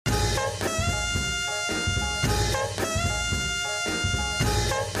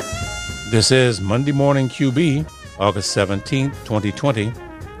This is Monday Morning QB, August 17th, 2020.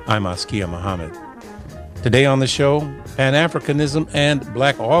 I'm Askia Muhammad. Today on the show, Pan-Africanism and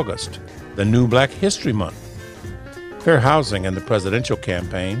Black August, the new Black History Month, fair housing and the presidential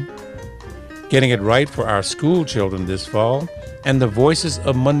campaign, getting it right for our school children this fall, and the voices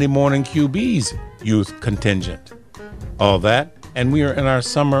of Monday Morning QB's youth contingent. All that, and we are in our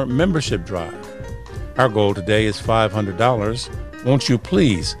summer membership drive. Our goal today is $500. Won't you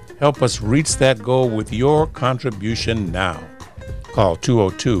please help us reach that goal with your contribution now? Call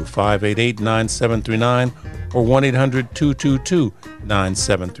 202-588-9739 or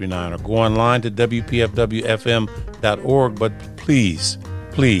 1-800-222-9739 or go online to WPFWFM.org. But please,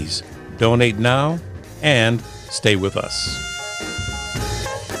 please donate now and stay with us.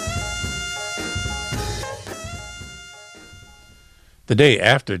 The day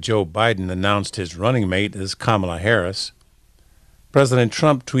after Joe Biden announced his running mate as Kamala Harris, President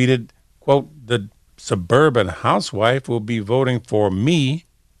Trump tweeted, quote, "The suburban housewife will be voting for me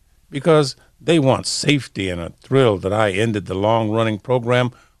because they want safety and are thrilled that I ended the long-running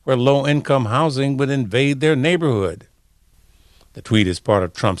program where low-income housing would invade their neighborhood." The tweet is part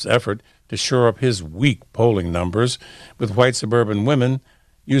of Trump's effort to shore up his weak polling numbers with white suburban women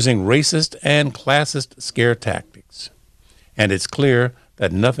using racist and classist scare tactics. And it's clear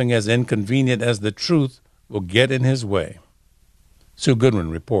that nothing as inconvenient as the truth will get in his way. Sue Goodwin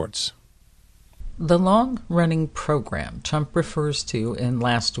reports. The long-running program Trump refers to in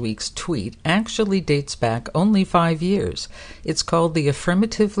last week's tweet actually dates back only 5 years. It's called the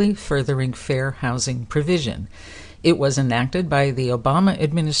Affirmatively Furthering Fair Housing Provision. It was enacted by the Obama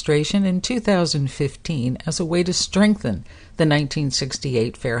administration in 2015 as a way to strengthen the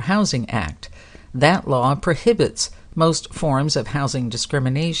 1968 Fair Housing Act. That law prohibits most forms of housing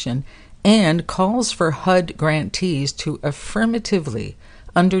discrimination and calls for HUD grantees to affirmatively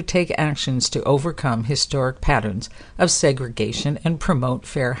undertake actions to overcome historic patterns of segregation and promote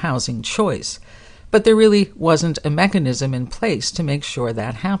fair housing choice. But there really wasn't a mechanism in place to make sure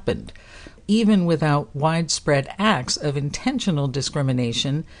that happened. Even without widespread acts of intentional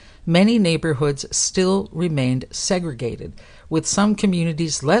discrimination, many neighborhoods still remained segregated, with some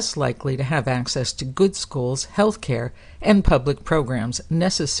communities less likely to have access to good schools, health care, and public programs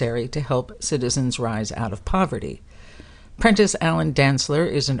necessary to help citizens rise out of poverty. Prentice Allen Dantzler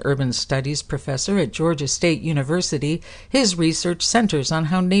is an urban studies professor at Georgia State University. His research centers on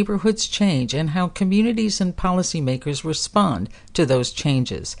how neighborhoods change and how communities and policymakers respond to those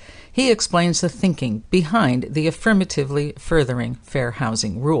changes. He explains the thinking behind the Affirmatively Furthering Fair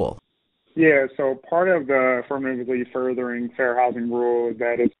Housing Rule. Yeah, so part of the Affirmatively Furthering Fair Housing Rule is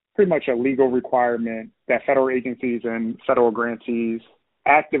that it's pretty much a legal requirement that federal agencies and federal grantees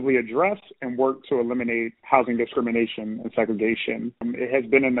actively address and work to eliminate housing discrimination and segregation. It has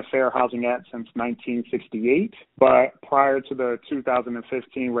been in the Fair Housing Act since 1968, but prior to the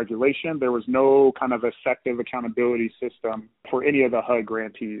 2015 regulation, there was no kind of effective accountability system for any of the HUD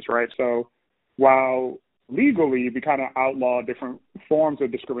grantees, right? So while legally we kind of outlaw different forms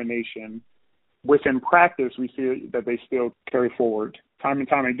of discrimination, within practice we see that they still carry forward. Time and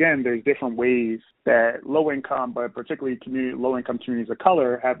time again, there's different ways that low-income, but particularly low-income communities of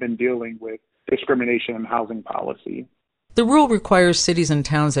color, have been dealing with discrimination in housing policy. The rule requires cities and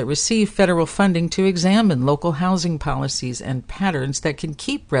towns that receive federal funding to examine local housing policies and patterns that can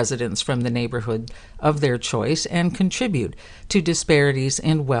keep residents from the neighborhood of their choice and contribute to disparities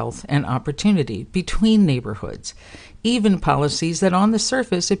in wealth and opportunity between neighborhoods, even policies that on the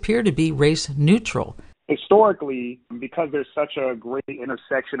surface appear to be race neutral. Historically, because there's such a great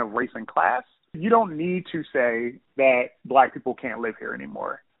intersection of race and class, you don't need to say that Black people can't live here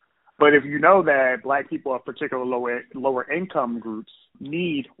anymore. But if you know that Black people of particular lower income groups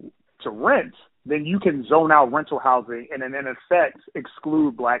need to rent, then you can zone out rental housing and then in effect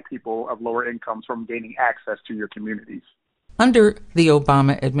exclude Black people of lower incomes from gaining access to your communities. Under the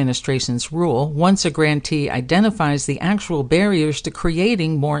Obama administration's rule, once a grantee identifies the actual barriers to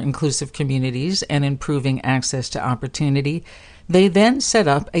creating more inclusive communities and improving access to opportunity, they then set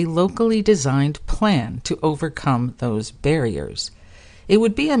up a locally designed plan to overcome those barriers. It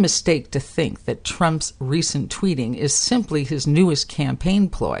would be a mistake to think that Trump's recent tweeting is simply his newest campaign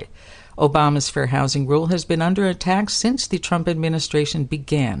ploy. Obama's Fair Housing Rule has been under attack since the Trump administration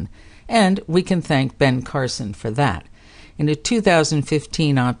began, and we can thank Ben Carson for that. In a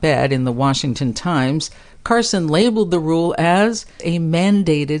 2015 op-ed in the Washington Times, Carson labeled the rule as a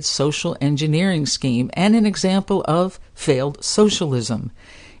mandated social engineering scheme and an example of failed socialism.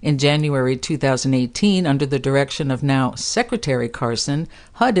 In January 2018, under the direction of now Secretary Carson,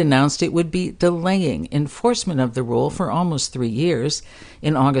 HUD announced it would be delaying enforcement of the rule for almost 3 years.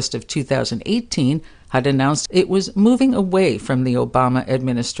 In August of 2018, HUD announced it was moving away from the Obama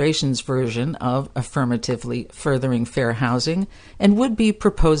administration's version of affirmatively furthering fair housing and would be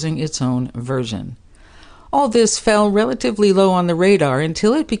proposing its own version. All this fell relatively low on the radar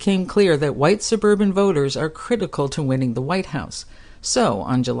until it became clear that white suburban voters are critical to winning the White House. So,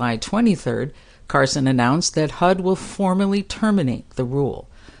 on July 23rd, Carson announced that HUD will formally terminate the rule.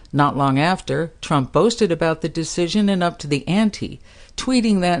 Not long after, Trump boasted about the decision and upped the ante,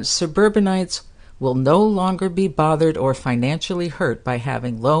 tweeting that suburbanites will no longer be bothered or financially hurt by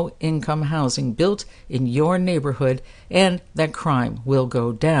having low-income housing built in your neighborhood and that crime will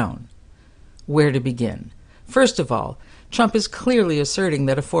go down. Where to begin? First of all, Trump is clearly asserting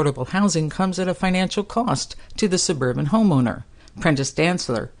that affordable housing comes at a financial cost to the suburban homeowner. Prentice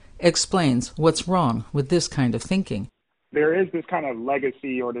Dantzler explains what's wrong with this kind of thinking. There is this kind of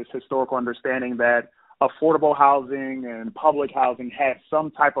legacy or this historical understanding that affordable housing and public housing has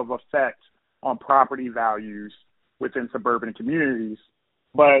some type of effect on property values within suburban communities.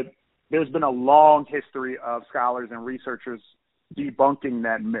 But there's been a long history of scholars and researchers debunking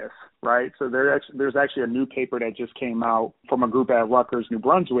that myth, right? So there's actually a new paper that just came out from a group at Rutgers, New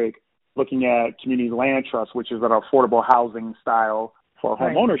Brunswick, looking at community land trust, which is an affordable housing style for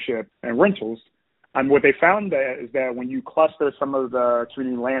home ownership and rentals. And what they found is that when you cluster some of the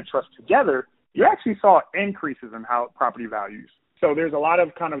community land trusts together, you actually saw increases in property values. So there's a lot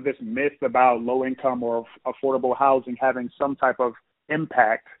of kind of this myth about low income or affordable housing having some type of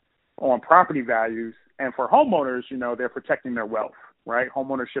impact on property values. And for homeowners, they're protecting their wealth, right?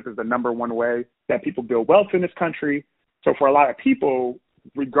 Homeownership is the number one way that people build wealth in this country. So for a lot of people,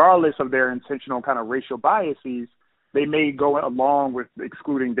 regardless of their intentional kind of racial biases, they may go along with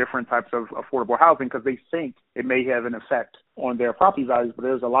excluding different types of affordable housing because they think it may have an effect on their property values. But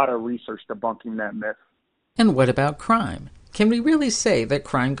there's a lot of research debunking that myth. And what about crime? Can we really say that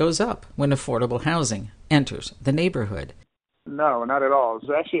crime goes up when affordable housing enters the neighborhood? No, not at all.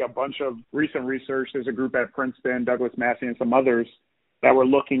 There's actually a bunch of recent research. There's a group at Princeton, Douglas Massey, and some others that were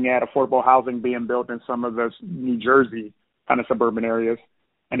looking at affordable housing being built in some of the New Jersey kind of suburban areas.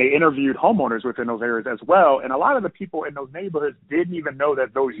 And they interviewed homeowners within those areas as well. And a lot of the people in those neighborhoods didn't even know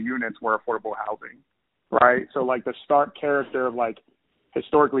that those units were affordable housing, right? So like the stark character of like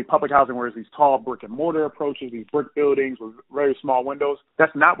historically public housing, where there's these tall brick and mortar approaches, these brick buildings with very small windows,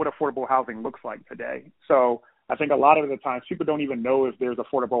 that's not what affordable housing looks like today. So I think a lot of the times people don't even know if there's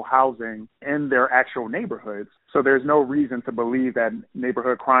affordable housing in their actual neighborhoods. So there's no reason to believe that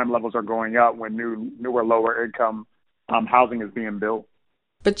neighborhood crime levels are going up when newer, lower income housing is being built.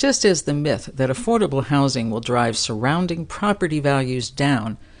 But just as the myth that affordable housing will drive surrounding property values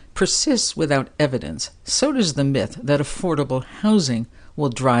down persists without evidence, so does the myth that affordable housing will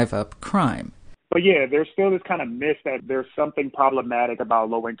drive up crime. But yeah, there's still this kind of myth that there's something problematic about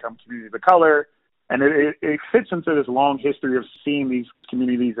low-income communities of color, and it fits into this long history of seeing these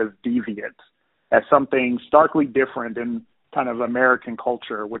communities as deviant, as something starkly different in kind of American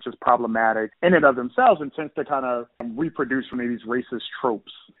culture, which is problematic in and of themselves and tends to kind of reproduce from these racist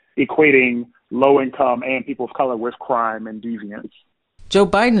tropes, equating low income and people of color with crime and deviance. Joe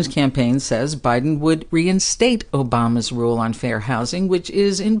Biden's campaign says Biden would reinstate Obama's rule on fair housing, which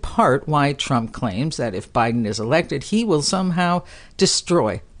is in part why Trump claims that if Biden is elected, he will somehow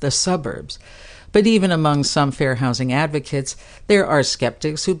destroy the suburbs. But even among some fair housing advocates, there are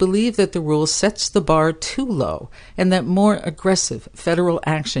skeptics who believe that the rule sets the bar too low and that more aggressive federal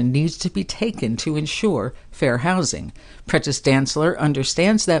action needs to be taken to ensure fair housing. Prentice Dantzler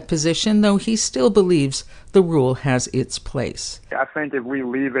understands that position, though he still believes the rule has its place. I think if we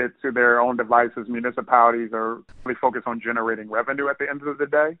leave it to their own devices, municipalities are really focused on generating revenue at the end of the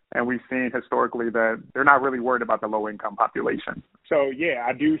day. And we've seen historically that they're not really worried about the low-income population. So, yeah,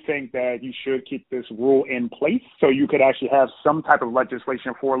 I do think that you should keep this rule in place so you could actually have some type of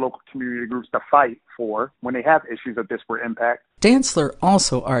legislation for local community groups to fight for when they have issues of disparate impact. Dantzler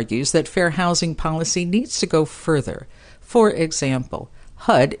also argues that fair housing policy needs to go further. For example,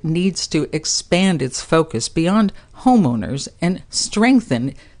 HUD needs to expand its focus beyond homeowners and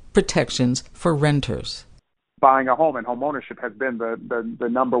strengthen protections for renters. Buying a home and home ownership has been the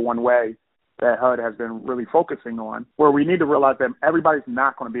number one way that HUD has been really focusing on, where we need to realize that everybody's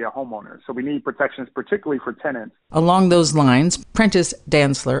not going to be a homeowner. So we need protections, particularly for tenants. Along those lines, Prentice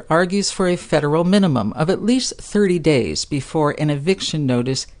Dantzler argues for a federal minimum of at least 30 days before an eviction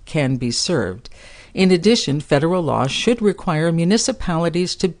notice can be served. In addition, federal law should require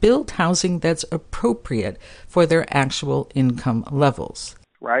municipalities to build housing that's appropriate for their actual income levels.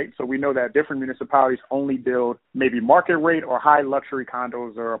 right? So we know that different municipalities only build maybe market rate or high luxury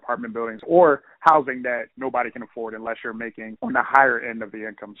condos or apartment buildings or housing that nobody can afford unless you're making on the higher end of the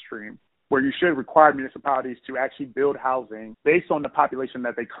income stream, where you should require municipalities to actually build housing based on the population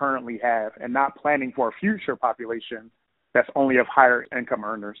that they currently have and not planning for a future population that's only of higher income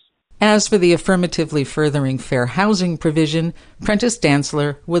earners. As for the affirmatively furthering fair housing provision, Prentice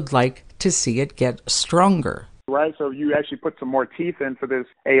Dantzler would like to see it get stronger. Right, so you actually put some more teeth into this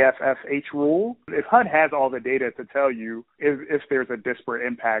AFFH rule. If HUD has all the data to tell you if there's a disparate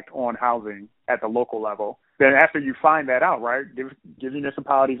impact on housing at the local level, then after you find that out, right, give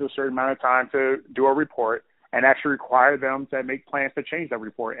municipalities a certain amount of time to do a report and actually require them to make plans to change that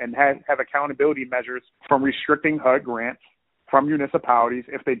report and have accountability measures from restricting HUD grants from municipalities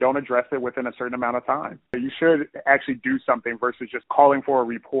if they don't address it within a certain amount of time. You should actually do something versus just calling for a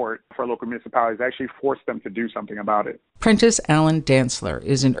report for local municipalities. Actually force them to do something about it. Prentice Alan Dantzler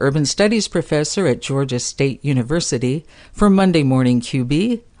is an urban studies professor at Georgia State University. For Monday Morning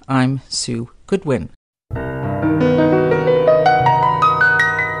QB, I'm Sue Goodwin.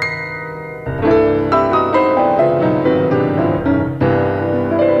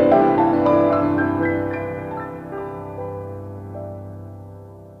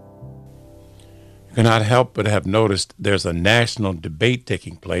 You cannot help but have noticed there's a national debate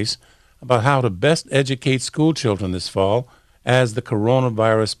taking place about how to best educate school children this fall as the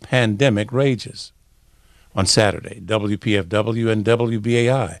coronavirus pandemic rages. On Saturday, WPFW and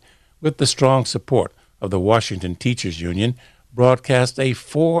WBAI, with the strong support of the Washington Teachers Union, broadcast a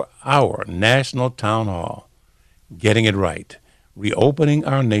 4-hour national town hall, Getting It Right, Reopening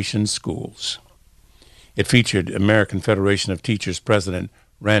Our Nation's Schools. It featured American Federation of Teachers President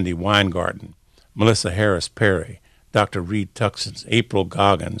Randy Weingarten, Melissa Harris Perry, Dr. Reed Tuxens, April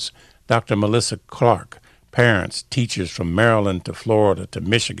Goggins, Dr. Melissa Clark, parents, teachers from Maryland to Florida to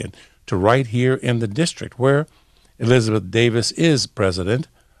Michigan to right here in the district where Elizabeth Davis is president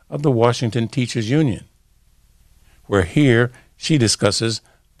of the Washington Teachers Union. Where here she discusses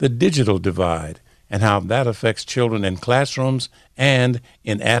the digital divide and how that affects children in classrooms and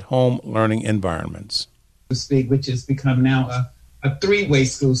in at-home learning environments. Which has become now a three-way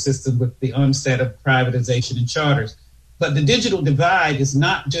school system with the onset of privatization and charters. But the digital divide is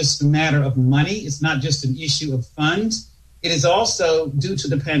not just a matter of money. It's not just an issue of funds. It is also, due to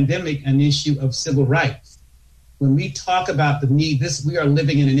the pandemic, an issue of civil rights. When we talk about the need, we are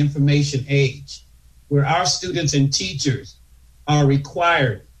living in an information age where our students and teachers are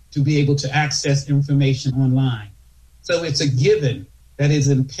required to be able to access information online. So it's a given that it's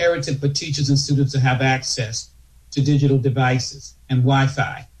imperative for teachers and students to have access to digital devices and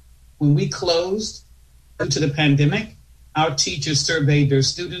Wi-Fi. When we closed due to the pandemic, our teachers surveyed their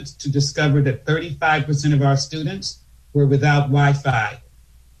students to discover that 35% of our students were without Wi-Fi,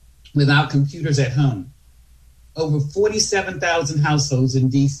 without computers at home. Over 47,000 households in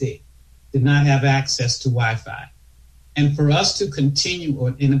D.C. did not have access to Wi-Fi. And for us to continue,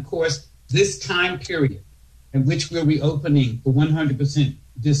 and of course, this time period in which we're reopening for 100%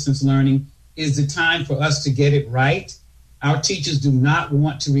 distance learning is the time for us to get it right. Our teachers do not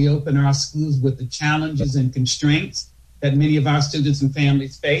want to reopen our schools with the challenges and constraints that many of our students and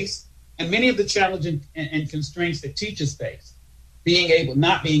families face, and many of the challenges and constraints that teachers face,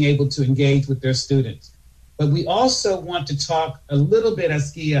 not being able to engage with their students. But we also want to talk a little bit,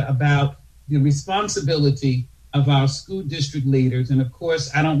 Askia, about the responsibility of our school district leaders. And of course,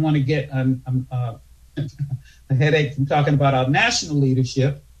 I don't want to get a headache from talking about our national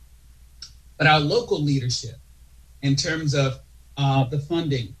leadership, but our local leadership in terms of the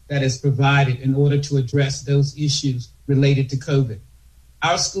funding that is provided in order to address those issues related to COVID.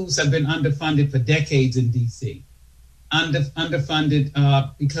 Our schools have been underfunded for decades in D.C., underfunded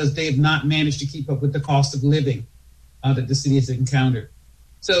because they have not managed to keep up with the cost of living that the city has encountered.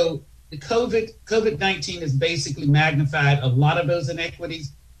 So the COVID-19 has basically magnified a lot of those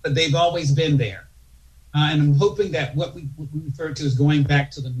inequities, but they've always been there. And I'm hoping that what we refer to as going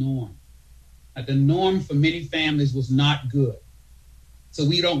back to the norm. The norm for many families was not good. So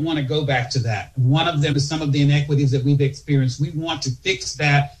we don't want to go back to that. One of them is some of the inequities that we've experienced. We want to fix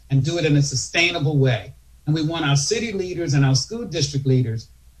that and do it in a sustainable way. And we want our city leaders and our school district leaders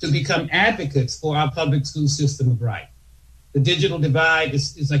to become advocates for our public school system of right. The digital divide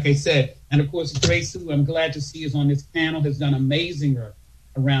is like I said, and of course, Grace, who I'm glad to see is on this panel, has done amazing work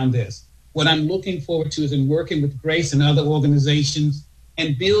around this. What I'm looking forward to is in working with Grace and other organizations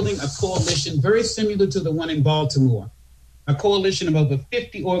and building a coalition very similar to the one in Baltimore, a coalition of over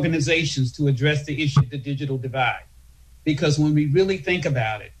 50 organizations to address the issue of the digital divide. Because when we really think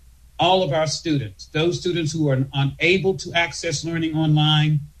about it, all of our students, those students who are unable to access learning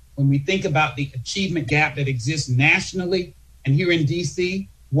online, when we think about the achievement gap that exists nationally and here in DC,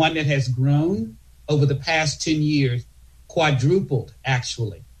 one that has grown over the past 10 years, quadrupled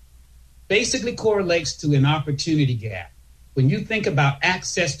actually, basically correlates to an opportunity gap. When you think about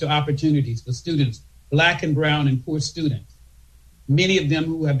access to opportunities for students, Black and brown and poor students, many of them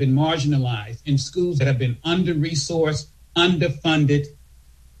who have been marginalized in schools that have been under-resourced, underfunded,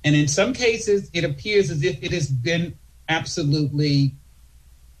 and in some cases, it appears as if it has been absolutely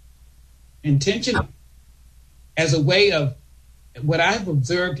intentional as a way of what I've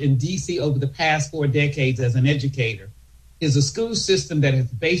observed in DC over the past 4 decades as an educator is a school system that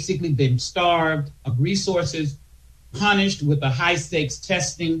has basically been starved of resources, punished with a high-stakes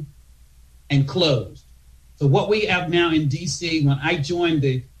testing, and closed. So what we have now in DC, when I joined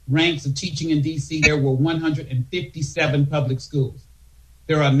the ranks of teaching in DC, there were 157 public schools.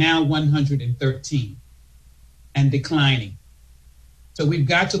 There are now 113 and declining. So we've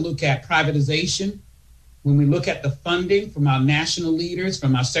got to look at privatization. When we look at the funding from our national leaders,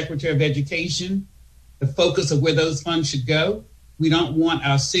 from our Secretary of Education, the focus of where those funds should go, we don't want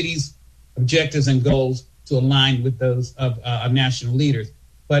our city's objectives and goals to align with those of our national leaders.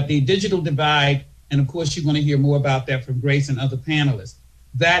 But the digital divide, and of course you're going to hear more about that from Grace and other panelists,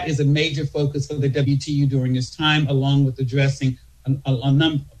 that is a major focus for the WTU during this time, along with addressing a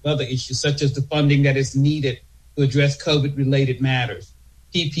number of other issues, such as the funding that is needed to address COVID-related matters,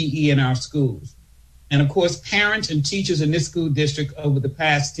 PPE in our schools. And of course, parents and teachers in this school district over the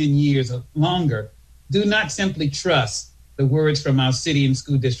past 10 years or longer do not simply trust the words from our city and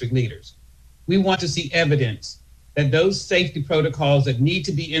school district leaders. We want to see evidence that those safety protocols that need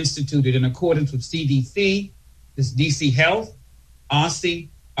to be instituted in accordance with CDC, this DC Health, OSCE,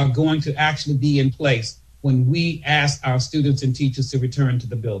 are going to actually be in place when we ask our students and teachers to return to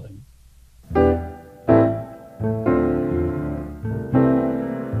the building.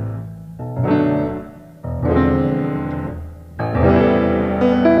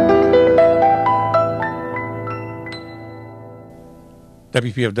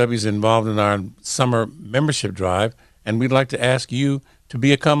 WPFW is involved in our summer membership drive, and we'd like to ask you to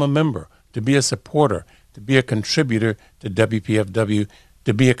become a member, to be a supporter, to be a contributor to WPFW,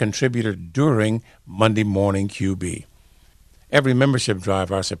 to be a contributor during Monday Morning QB. Every membership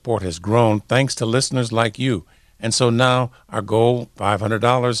drive, our support has grown thanks to listeners like you. And so now our goal,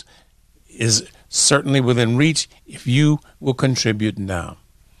 $500, is certainly within reach if you will contribute now.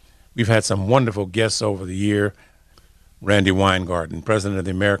 We've had some wonderful guests over the year. Randy Weingarten, president of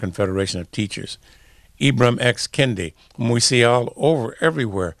the American Federation of Teachers. Ibram X. Kendi, whom we see all over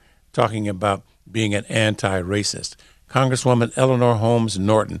everywhere talking about being an anti-racist. Congresswoman Eleanor Holmes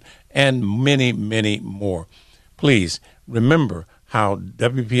Norton, and many, many more. Please remember how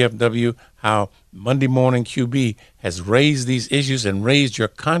WPFW, how Monday Morning QB has raised these issues and raised your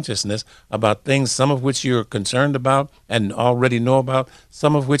consciousness about things, some of which you're concerned about and already know about,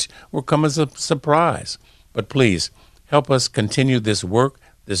 some of which will come as a surprise. But please, help us continue this work,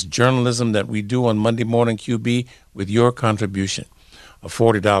 this journalism that we do on Monday Morning QB with your contribution. A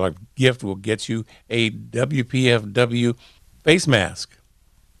 $40 gift will get you a WPFW face mask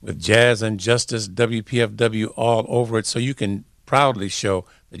with Jazz and Justice WPFW all over it, so you can proudly show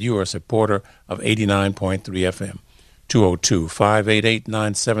that you are a supporter of 89.3 FM.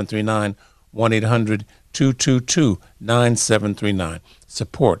 202-588-9739, 1-800-222-9739.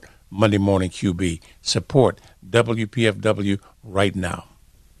 Support Monday Morning QB. Support WPFW right now.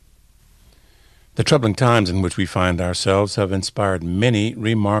 The troubling times in which we find ourselves have inspired many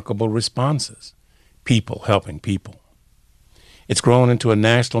remarkable responses. People helping people. It's grown into a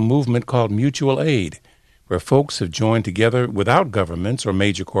national movement called mutual aid, where folks have joined together without governments or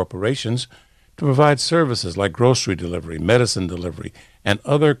major corporations to provide services like grocery delivery, medicine delivery, and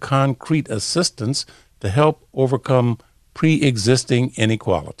other concrete assistance to help overcome pre-existing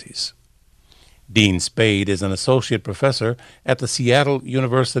inequalities. Dean Spade is an associate professor at the Seattle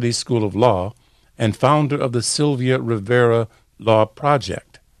University School of Law and founder of the Sylvia Rivera Law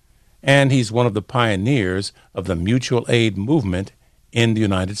Project. And he's one of the pioneers of the mutual aid movement in the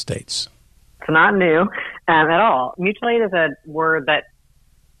United States. It's not new at all. Mutual aid is a word that,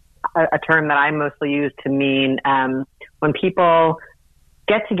 a term that I mostly use to mean when people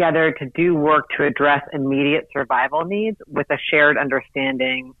get together to do work to address immediate survival needs with a shared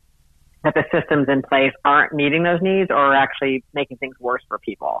understanding that the systems in place aren't meeting those needs or are actually making things worse for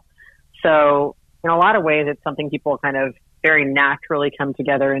people. So in a lot of ways, it's something people kind of very naturally come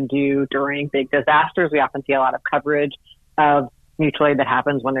together and do during big disasters. We often see a lot of coverage of mutual aid that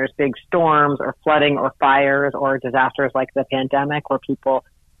happens when there's big storms or flooding or fires or disasters like the pandemic, where people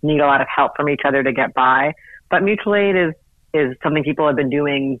need a lot of help from each other to get by. But mutual aid is something people have been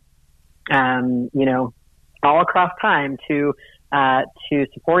doing, all across time to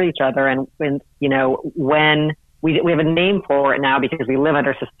support each other. And when we have a name for it now because we live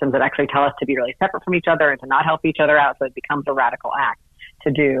under systems that actually tell us to be really separate from each other and to not help each other out. So it becomes a radical act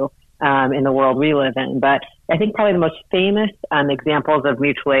to do in the world we live in. But I think probably the most famous examples of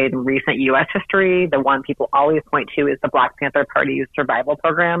mutual aid in recent U.S. history, the one people always point to, is the Black Panther Party's survival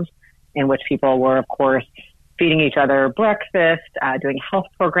programs, in which people were, of course, feeding each other breakfast, doing health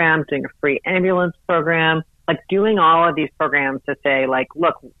programs, doing a free ambulance program, like doing all of these programs to say, like,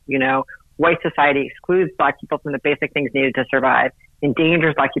 look, white society excludes Black people from the basic things needed to survive,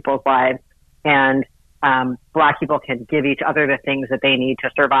 endangers Black people's lives, and Black people can give each other the things that they need to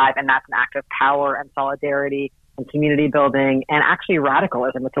survive. And that's an act of power and solidarity and community building and actually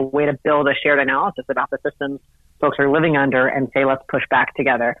radicalism. It's a way to build a shared analysis about the systems folks are living under and say, let's push back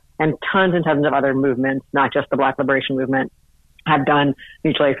together. And tons of other movements, not just the Black liberation movement, have done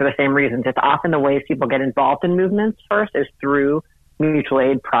mutual aid for the same reasons. It's often the ways people get involved in movements first is through mutual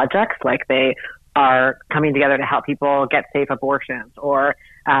aid projects, like they are coming together to help people get safe abortions or,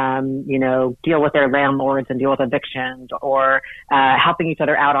 deal with their landlords and deal with evictions or, helping each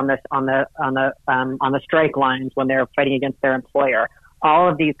other out on the strike lines when they're fighting against their employer. All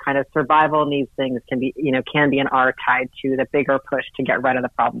of these kind of survival needs things can be and are tied to the bigger push to get rid of the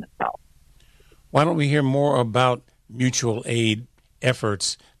problem itself. Why don't we hear more about mutual aid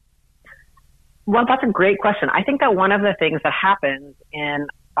efforts? Well, that's a great question. I think that one of the things that happens in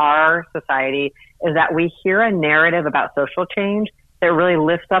our society is that we hear a narrative about social change that really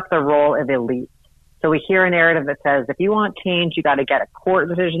lifts up the role of elites. So we hear a narrative that says, if you want change, you got to get a court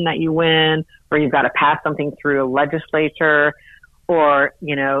decision that you win, or you've got to pass something through a legislature, or,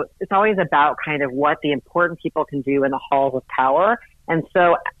 it's always about kind of what the important people can do in the halls of power. And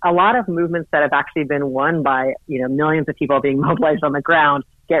so a lot of movements that have actually been won by, millions of people being mobilized on the ground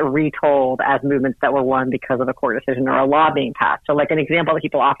get retold as movements that were won because of a court decision or a law being passed. So like an example that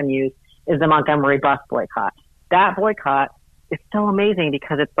people often use is the Montgomery bus boycott. That boycott is so amazing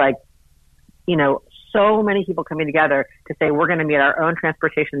because it's like, so many people coming together to say we're going to meet our own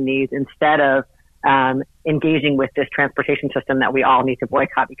transportation needs instead of engaging with this transportation system that we all need to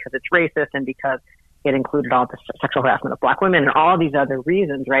boycott because it's racist and because it included all the sexual harassment of Black women and all these other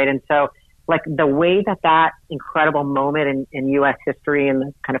reasons, right? And so, like, the way that incredible moment in U.S. history and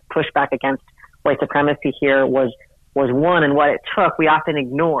the kind of pushback against white supremacy here was won, and what it took, we often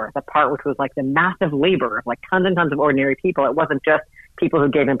ignore the part which was like the massive labor of like tons and tons of ordinary people. It wasn't just people who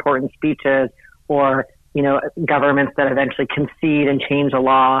gave important speeches or governments that eventually concede and change the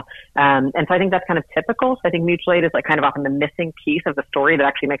law. And so I think that's kind of typical. So I think mutual aid is like kind of often the missing piece of the story that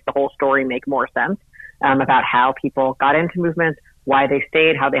actually makes the whole story make more sense about how people got into movements, why they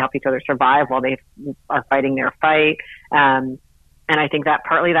stayed, how they help each other survive while they are fighting their fight. And I think that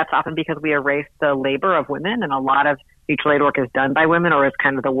partly that's often because we erase the labor of women, and a lot of mutual aid work is done by women, or is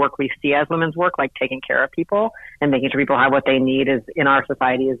kind of the work we see as women's work, like taking care of people and making sure people have what they need is in our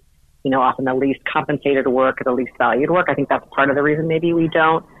society is, often the least compensated work or the least valued work. I think that's part of the reason maybe we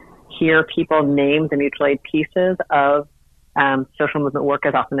don't hear people name the mutual aid pieces of social movement work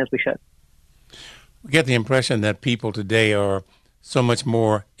as often as we should. We get the impression that people today are so much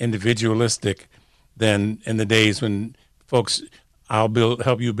more individualistic than in the days when folks,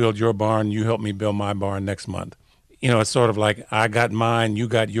 help you build your barn, you help me build my barn next month. It's sort of like I got mine, you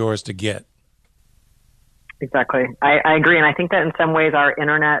got yours to get. Exactly. I agree. And I think that in some ways our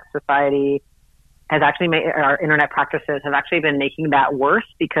internet society has actually made, our internet practices have actually been making that worse,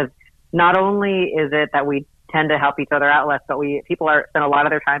 because not only is it that we tend to help each other out less, but people spend a lot of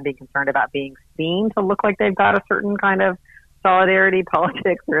their time being concerned about being seen to look like they've got a certain kind of solidarity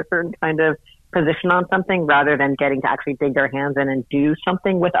politics or a certain kind of position on something, rather than getting to actually dig their hands in and do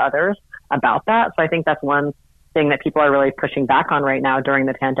something with others about that. So I think that's one thing that people are really pushing back on right now during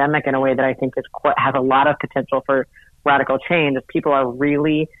the pandemic in a way that I think has a lot of potential for radical change, is people are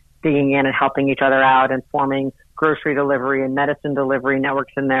really digging in and helping each other out and forming grocery delivery and medicine delivery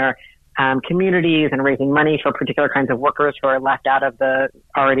networks in their communities and raising money for particular kinds of workers who are left out of the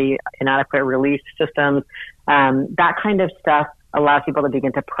already inadequate relief systems. That kind of stuff allows people to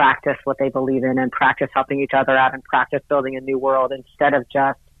begin to practice what they believe in and practice helping each other out and practice building a new world, instead of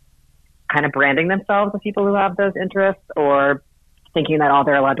just kind of branding themselves as people who have those interests, or thinking that all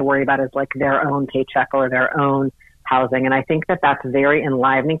they're allowed to worry about is like their own paycheck or their own housing. And I think that that's very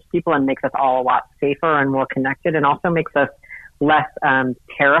enlivening to people and makes us all a lot safer and more connected, and also makes us less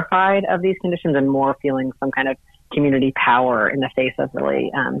terrified of these conditions and more feeling some kind of community power in the face of really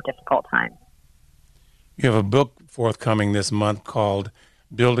difficult times. You have a book forthcoming this month called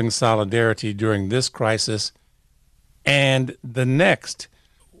building solidarity during this crisis and the next.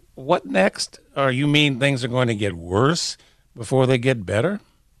 What next? Or you mean things are going to get worse before they get better?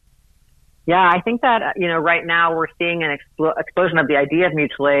 Yeah, I think that, right now we're seeing an explosion of the idea of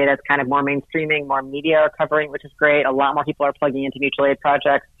mutual aid as kind of more mainstreaming, more media are covering, which is great. A lot more people are plugging into mutual aid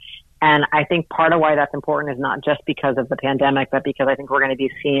projects. And I think part of why that's important is not just because of the pandemic, but because I think we're going to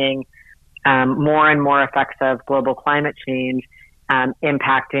be seeing more and more effects of global climate change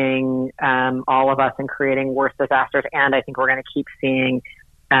impacting all of us and creating worse disasters. And I think we're going to keep seeing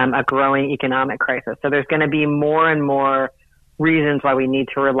a growing economic crisis. So there's going to be more and more reasons why we need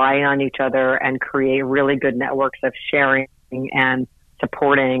to rely on each other and create really good networks of sharing and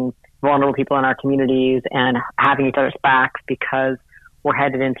supporting vulnerable people in our communities and having each other's backs, because we're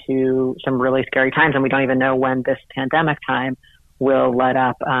headed into some really scary times and we don't even know when this pandemic time will let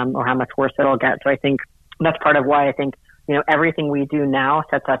up or how much worse it'll get. So I think that's part of why I think, everything we do now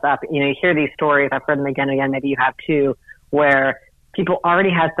sets us up. You hear these stories, I've heard them again and again, maybe you have too, where people already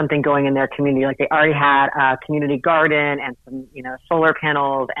had something going in their community. Like they already had a community garden and some, solar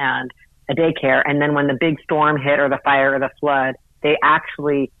panels and a daycare. And then when the big storm hit or the fire or the flood, they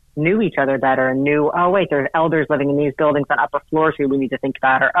actually knew each other better and knew, oh, wait, there's elders living in these buildings on upper floors who we need to think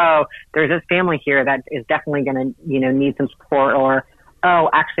about. Or, oh, there's this family here that is definitely going to, need some support. Or, oh,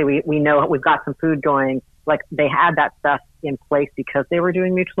 actually, we know we've got some food going. Like they had that stuff in place because they were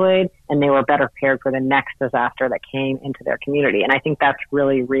doing mutual aid and they were better prepared for the next disaster that came into their community. And I think that's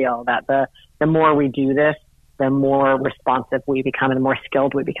really real, that the more we do this, the more responsive we become and the more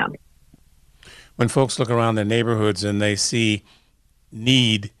skilled we become. When folks look around their neighborhoods and they see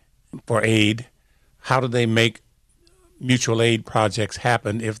need for aid, how do they make mutual aid projects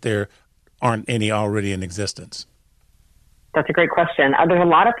happen if there aren't any already in existence? That's a great question. There's a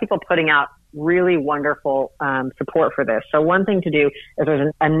lot of people putting out really wonderful support for this. So one thing to do is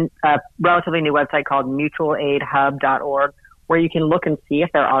there's a relatively new website called mutualaidhub.org where you can look and see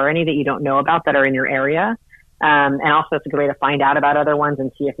if there are any that you don't know about that are in your area. And also it's a good way to find out about other ones and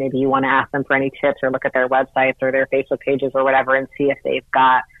see if maybe you want to ask them for any tips or look at their websites or their Facebook pages or whatever and see if they've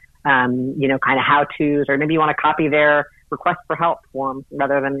got, kind of how-tos, or maybe you want to copy their request for help form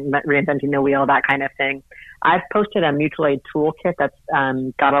rather than reinventing the wheel, that kind of thing. I've posted a mutual aid toolkit that's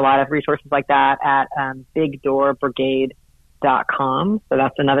got a lot of resources like that at bigdoorbrigade.com. So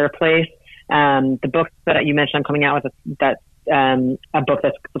that's another place. The book that you mentioned I'm coming out with, that's a book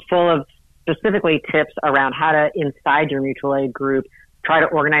that's full of specifically tips around how to, inside your mutual aid group, try to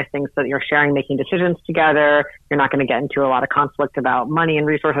organize things so that you're sharing, making decisions together. You're not going to get into a lot of conflict about money and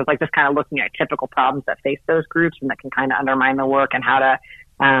resources, like just kind of looking at typical problems that face those groups and that can kind of undermine the work, and how to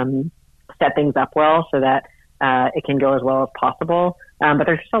set things up well so that it can go as well as possible. But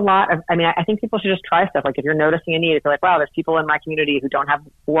there's just a lot of, I think people should just try stuff. Like if you're noticing a need, if you're like, wow, there's people in my community who don't have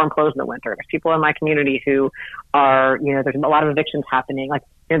warm clothes in the winter. There's people in my community who are, there's a lot of evictions happening. Like,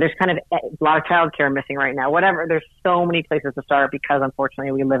 there's kind of a lot of childcare missing right now, whatever. There's so many places to start because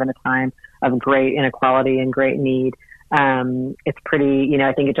unfortunately we live in a time of great inequality and great need. It's pretty,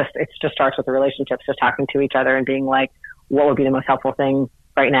 I think it just starts with the relationships, just talking to each other and being like, what would be the most helpful thing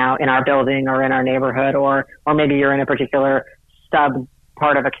right now in our building or in our neighborhood, or maybe you're in a particular sub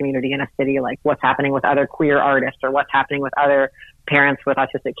part of a community in a city, like what's happening with other queer artists or what's happening with other parents with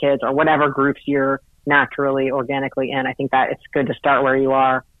autistic kids or whatever groups you're naturally, organically in. I think that it's good to start where you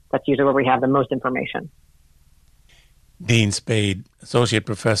are. That's usually where we have the most information. Dean Spade, Associate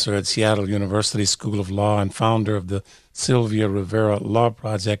Professor at Seattle University School of Law and founder of the Sylvia Rivera Law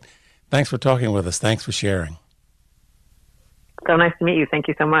Project. Thanks for talking with us. Thanks for sharing. So nice to meet you. Thank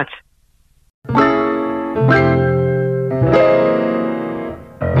you so much.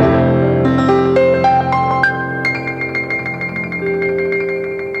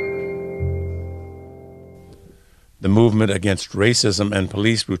 The movement against racism and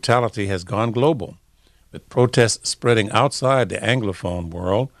police brutality has gone global, with protests spreading outside the Anglophone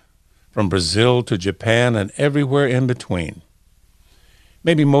world, from Brazil to Japan and everywhere in between.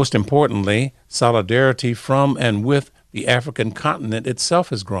 Maybe most importantly, solidarity from and with the African continent itself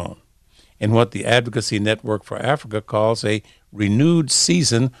has grown, in what the Advocacy Network for Africa calls a renewed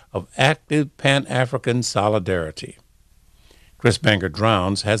season of active Pan-African solidarity. Chris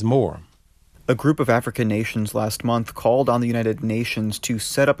Bangor-Drowns has more. A group of African nations last month called on the United Nations to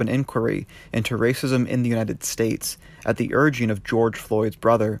set up an inquiry into racism in the United States at the urging of George Floyd's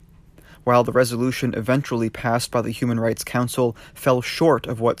brother. While the resolution eventually passed by the Human Rights Council fell short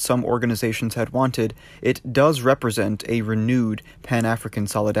of what some organizations had wanted, it does represent a renewed Pan-African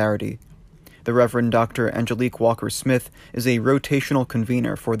solidarity. The Reverend Dr. Angelique Walker-Smith is a rotational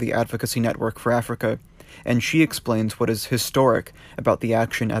convener for the Advocacy Network for Africa. and she explains what is historic about the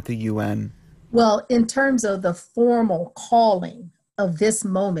action at the UN. Well, in terms of the formal calling of this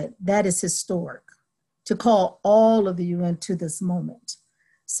moment, that is historic, to call all of the UN to this moment.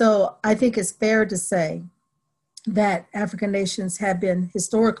 So I think it's fair to say that African nations have been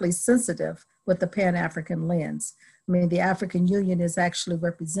historically sensitive with the Pan-African lens. I mean, the African Union is actually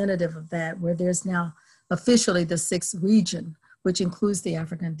representative of that, where there's now officially the sixth region, which includes the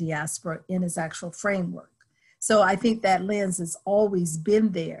African diaspora in its actual framework. So I think that lens has always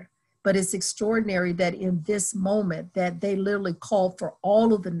been there, but it's extraordinary that in this moment that they literally called for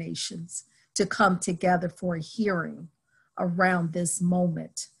all of the nations to come together for a hearing around this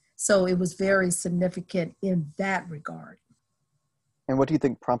moment. So it was very significant in that regard. And what do you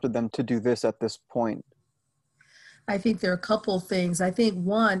think prompted them to do this at this point? I think there are a couple of things. I think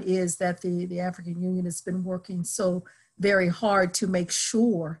one is that the African Union has been working so very hard to make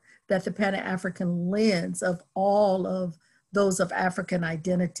sure that the Pan-African lens of all of those of African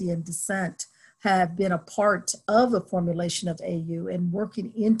identity and descent have been a part of the formulation of AU and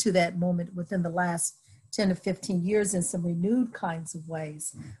working into that moment within the last 10 to 15 years in some renewed kinds of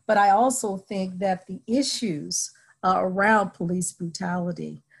ways. But I also think that the issues around police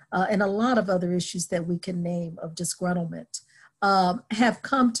brutality and a lot of other issues that we can name of disgruntlement have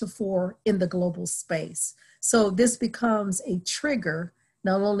come to fore in the global space. So this becomes a trigger,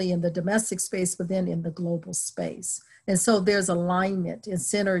 not only in the domestic space, but then in the global space. And so there's alignment and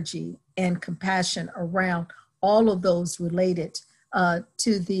synergy and compassion around all of those related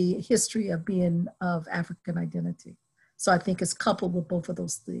to the history of being of African identity. So I think it's coupled with both of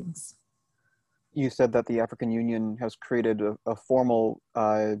those things. You said that the African Union has created a formal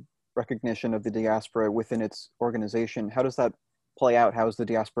recognition of the diaspora within its organization. How does that play out? How is the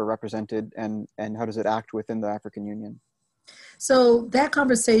diaspora represented, and how does it act within the African Union? So that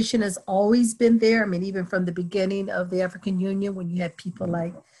conversation has always been there. I mean, even from the beginning of the African Union, when you had people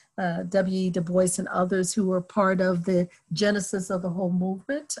like W.E. Du Bois and others who were part of the genesis of the whole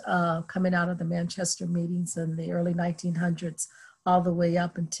movement, coming out of the Manchester meetings in the early 1900s, all the way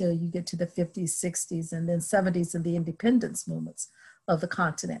up until you get to the 50s, 60s, and then 70s and the independence movements of the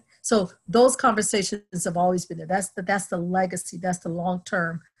continent. So those conversations have always been there. That's the legacy, that's the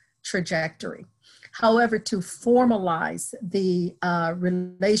long-term trajectory. However, to formalize the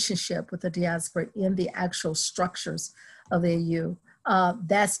relationship with the diaspora in the actual structures of the AU,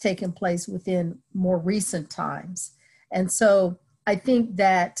 that's taken place within more recent times. And so I think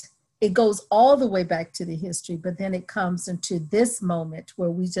that it goes all the way back to the history, but then it comes into this moment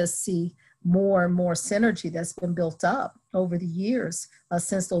where we just see more and more synergy that's been built up over the years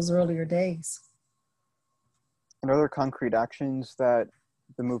since those earlier days. And are there concrete actions that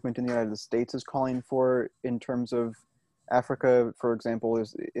the movement in the United States is calling for in terms of Africa? For example,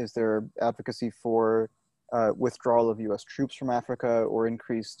 is there advocacy for withdrawal of U.S. troops from Africa or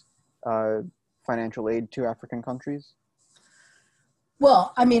increased financial aid to African countries?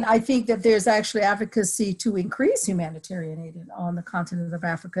 Well, I mean, I think that there's actually advocacy to increase humanitarian aid on the continent of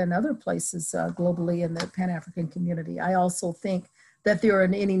Africa and other places globally in the Pan-African community. I also think that there are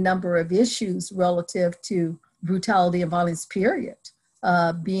any number of issues relative to brutality and violence, period,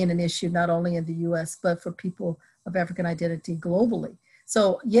 being an issue not only in the U.S., but for people of African identity globally.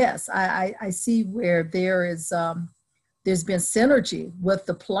 So yes, I see where there's been synergy with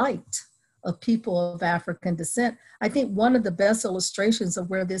the plight of people of African descent. I think one of the best illustrations of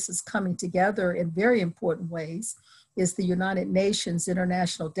where this is coming together in very important ways is the United Nations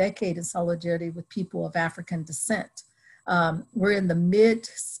International Decade in Solidarity with People of African Descent. We're in the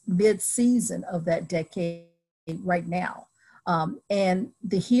mid-season of that decade right now. And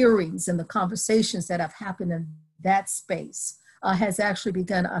the hearings and the conversations that have happened in that space has actually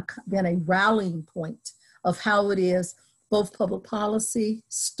been a rallying point of how it is both public policy,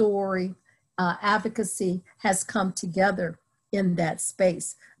 story, advocacy has come together in that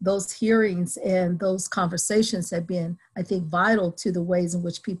space. Those hearings and those conversations have been, I think, vital to the ways in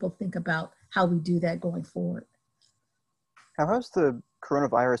which people think about how we do that going forward. How has the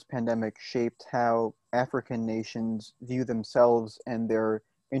coronavirus pandemic shaped how African nations view themselves and their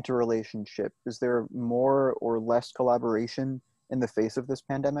interrelationship? Is there more or less collaboration in the face of this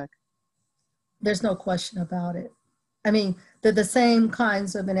pandemic? There's no question about it. I mean, the same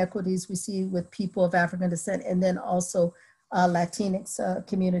kinds of inequities we see with people of African descent and then also Latinx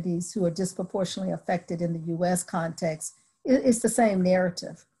communities who are disproportionately affected in the US context. It's the same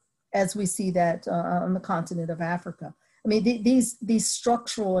narrative as we see that on the continent of Africa. I mean, these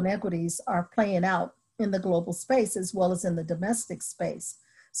structural inequities are playing out in the global space as well as in the domestic space.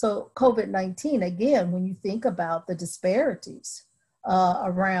 So COVID-19, again, when you think about the disparities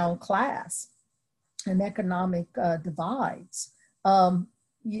around class, and economic divides,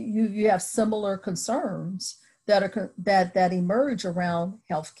 you have similar concerns that emerge around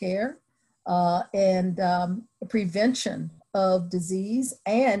healthcare and prevention of disease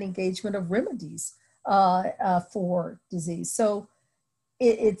and engagement of remedies for disease. So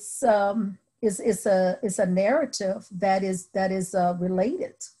it's a narrative that is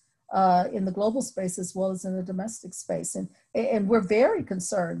related in the global space as well as in the domestic space, and we're very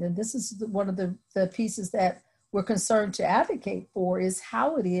concerned. And this is one of the pieces that we're concerned to advocate for, is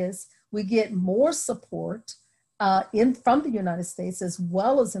how it is we get more support from the United States as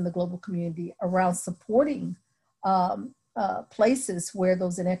well as in the global community around supporting places where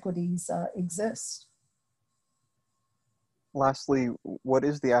those inequities exist. Lastly, what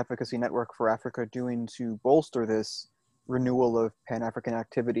is the Advocacy Network for Africa doing to bolster this renewal of Pan-African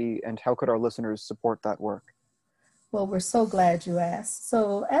activity, and how could our listeners support that work? Well, we're so glad you asked.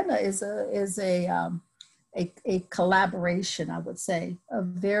 So ADNA is a collaboration, I would say, of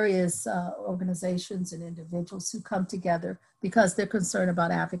various organizations and individuals who come together because they're concerned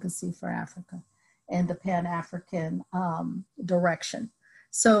about advocacy for Africa and the Pan-African direction.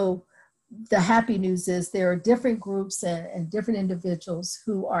 So the happy news is there are different groups and different individuals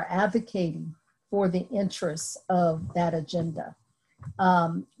who are advocating for the interests of that agenda.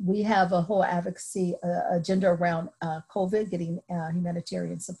 We have a whole advocacy agenda around COVID, getting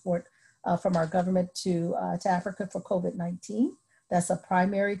humanitarian support from our government to Africa for COVID-19. That's a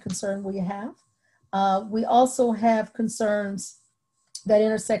primary concern we have. We also have concerns that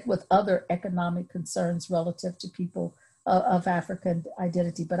intersect with other economic concerns relative to people of African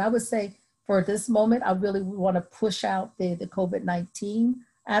identity. But I would say for this moment, I really want to push out the COVID-19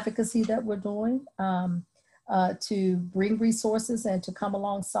 advocacy that we're doing to bring resources and to come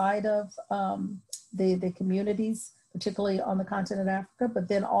alongside of the communities, particularly on the continent of Africa, but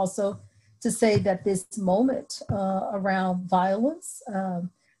then also to say that this moment around violence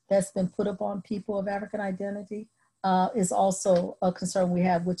that's been put upon people of African identity is also a concern we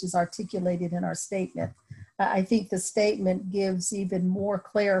have, which is articulated in our statement. I think the statement gives even more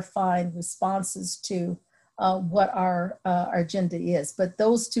clarifying responses to what our agenda is. But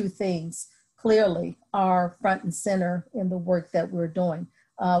those two things clearly are front and center in the work that we're doing.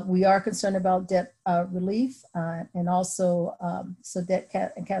 We are concerned about debt relief and also debt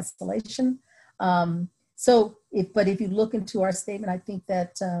cancellation. But if you look into our statement, I think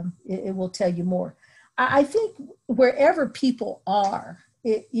that it will tell you more. I think wherever people are,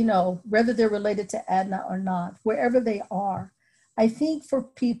 whether they're related to ADNA or not, wherever they are, I think for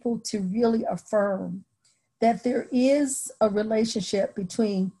people to really affirm that there is a relationship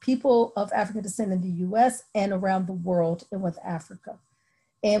between people of African descent in the US and around the world and with Africa.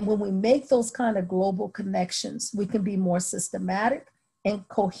 And when we make those kind of global connections, we can be more systematic and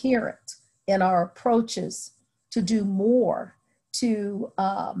coherent in our approaches to do more to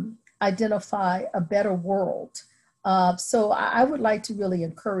identify a better world. So I would like to really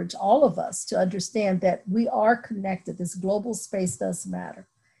encourage all of us to understand that we are connected. This global space does matter.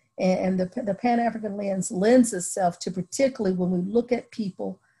 And the Pan-African lens lends itself to, particularly when we look at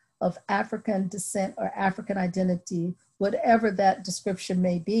people of African descent or African identity, whatever that description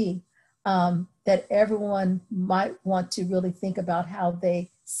may be, that everyone might want to really think about how they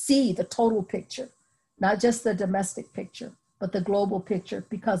see the total picture, not just the domestic picture, but the global picture,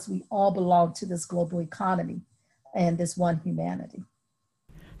 because we all belong to this global economy and this one humanity.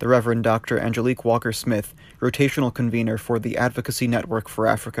 The Reverend Dr. Angelique Walker-Smith, rotational convener for the Advocacy Network for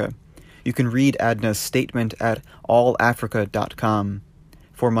Africa. You can read ADNA's statement at allafrica.com.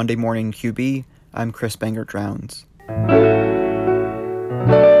 For Monday Morning QB, I'm Chris Bangert-Drowns.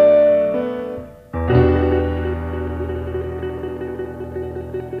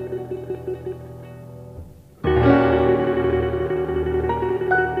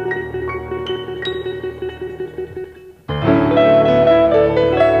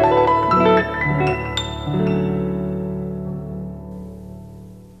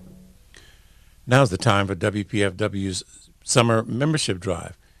 Now's the time for WPFW's summer membership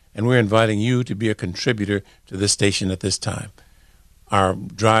drive, and we're inviting you to be a contributor to this station at this time. Our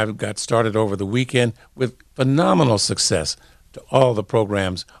drive got started over the weekend with phenomenal success to all the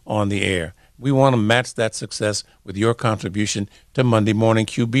programs on the air. We want to match that success with your contribution to Monday Morning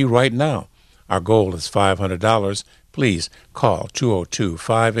QB right now. Our goal is $500. Please call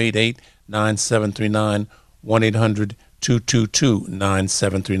 202-588-9739,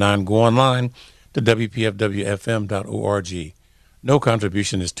 1-800-222-9739. Go online to WPFWFM.org. No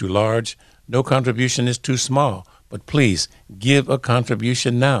contribution is too large. No contribution is too small. But please give a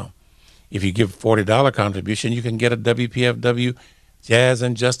contribution now. If you give a $40 contribution, you can get a WPFW Jazz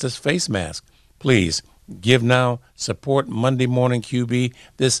and Justice face mask. Please give now, support Monday Morning QB,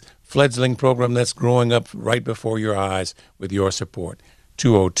 this fledgling program that's growing up right before your eyes with your support.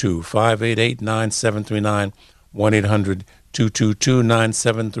 202-588-9739,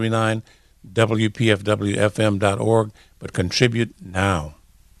 1-800-222-9739, WPFWFM.org, but contribute now.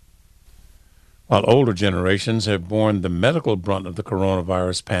 While older generations have borne the medical brunt of the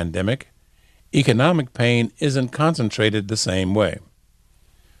coronavirus pandemic, economic pain isn't concentrated the same way.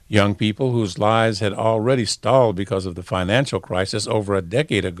 Young people whose lives had already stalled because of the financial crisis over a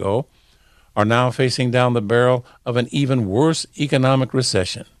decade ago are now facing down the barrel of an even worse economic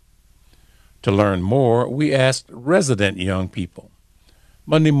recession. To learn more, we asked resident young people,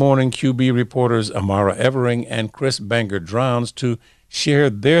 Monday Morning QB reporters Amara Evering and Chris Banger-Drowns, to share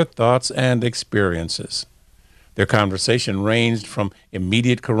their thoughts and experiences. Their conversation ranged from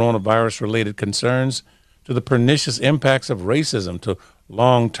immediate coronavirus-related concerns to the pernicious impacts of racism to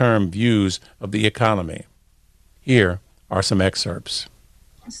long-term views of the economy. Here are some excerpts.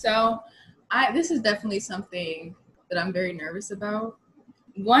 So this is definitely something that I'm very nervous about.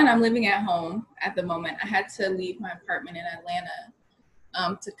 One, I'm living at home at the moment. I had to leave my apartment in Atlanta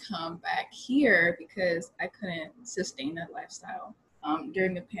to come back here because I couldn't sustain that lifestyle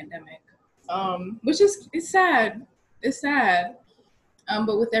during the pandemic, which is it's sad. It's sad.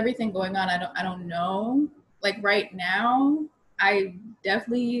 But with everything going on, I don't know. Like right now, I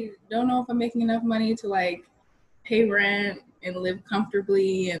definitely don't know if I'm making enough money to like pay rent and live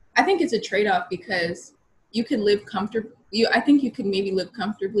comfortably. And I think it's a trade-off because you can live comfortably. I think you can maybe live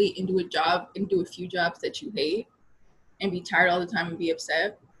comfortably and do a job and do a few jobs that you hate and be tired all the time and be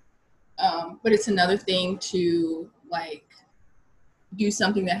upset. But it's another thing to like do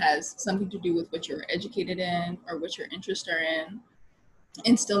something that has something to do with what you're educated in or what your interests are in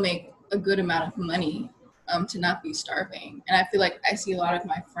and still make a good amount of money to not be starving. And I feel like I see a lot of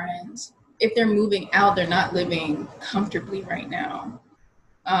my friends, if they're moving out, they're not living comfortably right now.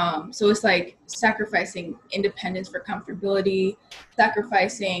 So it's like sacrificing independence for comfortability,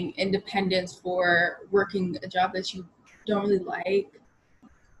 sacrificing independence for working a job that you don't really like.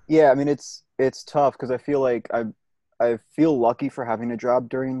 Yeah, I mean it's tough because I feel like I feel lucky for having a job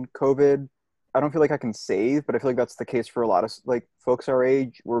during COVID. I don't feel like I can save, but I feel like that's the case for a lot of like folks our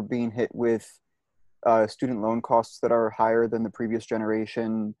age. We're being hit with student loan costs that are higher than the previous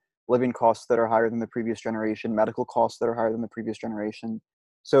generation, living costs that are higher than the previous generation, medical costs that are higher than the previous generation.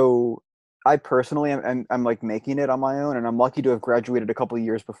 So I personally I'm like making it on my own, and I'm lucky to have graduated a couple of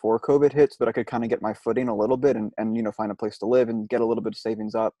years before COVID hit so that I could kind of get my footing a little bit and you know, find a place to live and get a little bit of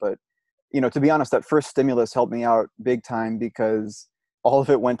savings up. But, you know, to be honest, that first stimulus helped me out big time because all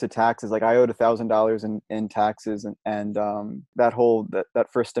of it went to taxes. Like I owed $1,000 in taxes, and that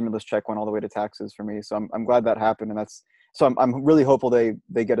first stimulus check went all the way to taxes for me. So I'm glad that happened, and I'm really hopeful they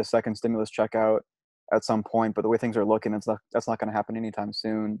get a second stimulus check out at some point. But the way things are looking, that's not going to happen anytime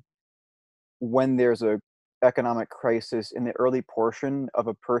soon. When there's a economic crisis in the early portion of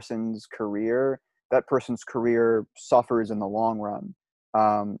a person's career, that person's career suffers in the long run.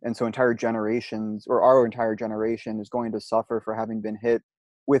 And so entire generations, or our entire generation, is going to suffer for having been hit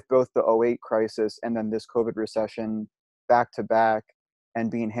with both the '08 crisis and then this COVID recession back to back, and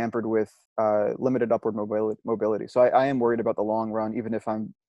being hampered with limited upward mobility. So I am worried about the long run, even if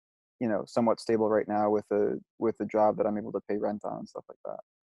I'm, you know, somewhat stable right now with the job that I'm able to pay rent on and stuff like that.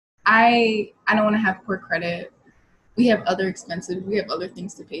 I don't want to have poor credit. We have other expenses. We have other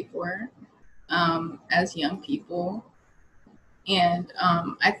things to pay for as young people. And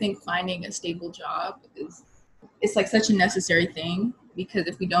I think finding a stable job it's like such a necessary thing, because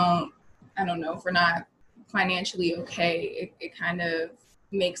if we don't, I don't know, if we're not financially okay, it kind of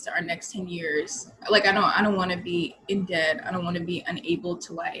makes our next 10 years. Like I don't want to be in debt. I don't want to be unable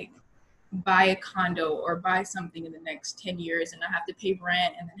to like buy a condo or buy something in the next 10 years and I have to pay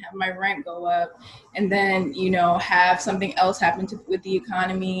rent and then have my rent go up and then, you know, have something else happen with the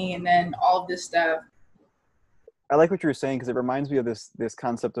economy and then all of this stuff. I like what you were saying because it reminds me of this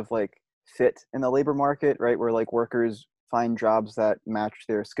concept of like fit in the labor market, right? Where like workers find jobs that match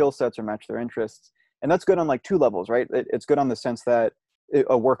their skill sets or match their interests. And that's good on like two levels, right? It's good on the sense that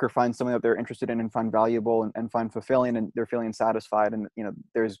a worker finds something that they're interested in and find valuable and find fulfilling, and they're feeling satisfied. And, you know,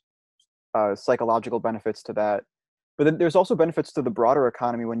 there's psychological benefits to that. But then there's also benefits to the broader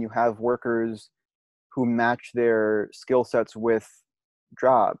economy when you have workers who match their skill sets with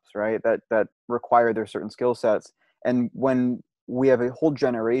jobs, right? That require their certain skill sets. And when we have a whole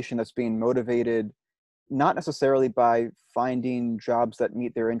generation that's being motivated, not necessarily by finding jobs that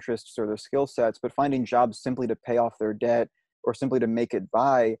meet their interests or their skill sets, but finding jobs simply to pay off their debt or simply to make it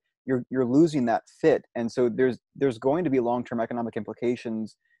by, you're losing that fit. And so there's going to be long-term economic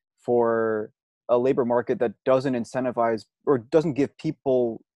implications for a labor market that doesn't incentivize or doesn't give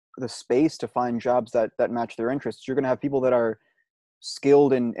people the space to find jobs that match their interests. You're going to have people that are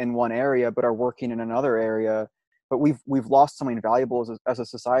skilled in one area but are working in another area. But we've lost something valuable as a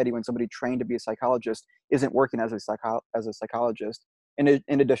society when somebody trained to be a psychologist isn't working as a psychologist. In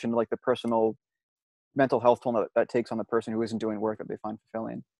addition to like the personal mental health toll that takes on the person who isn't doing work that they find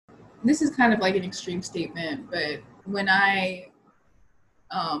fulfilling. This is kind of like an extreme statement, but when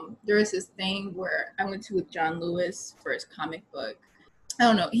there was this thing where I went to with John Lewis for his comic book. I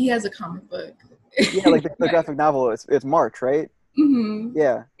don't know. He has a comic book. Yeah, like the graphic novel. It's March, right? Mm-hmm.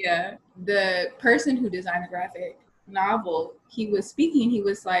 Yeah. Yeah. The person who designed the graphic novel, he was speaking. He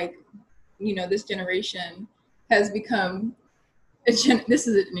was like, this generation has become this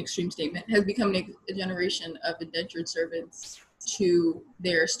is an extreme statement, has become a generation of indentured servants to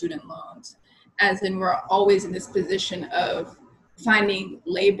their student loans. As in, we're always in this position of finding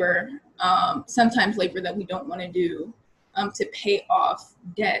labor, sometimes labor that we don't want to do, to pay off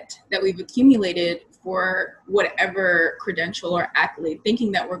debt that we've accumulated for whatever credential or accolade,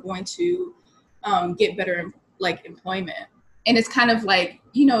 thinking that we're going to get better employment. And it's kind of like,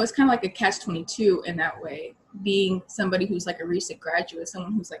 it's kind of like a catch-22 in that way, being somebody who's like a recent graduate,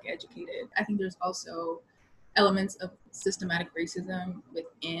 someone who's like educated. I think there's also elements of systematic racism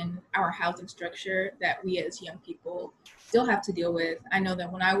within our housing structure that we as young people still have to deal with. I know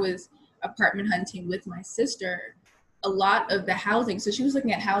that when I was apartment hunting with my sister, a lot of the housing, so she was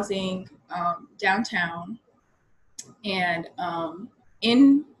looking at housing downtown and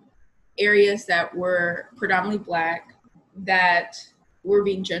in areas that were predominantly Black, that were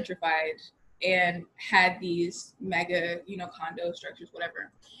being gentrified and had these mega, condo structures,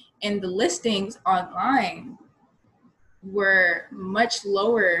 whatever. And the listings online were much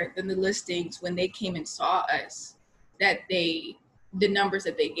lower than the listings when they came and saw us, the numbers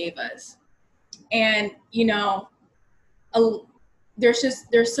that they gave us. And,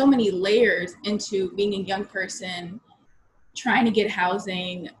 there's so many layers into being a young person trying to get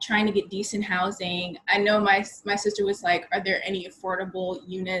housing, trying to get decent housing. I know my sister was like, are there any affordable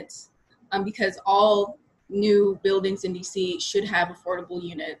units? Because all new buildings in DC should have affordable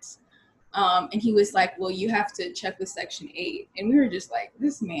units. And he was like, well, you have to check with Section 8. And we were just like,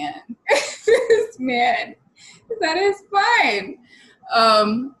 this man, that is fine.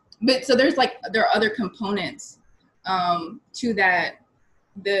 But so there are other components to that,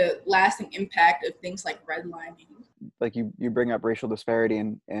 the lasting impact of things like redlining. Like you bring up racial disparity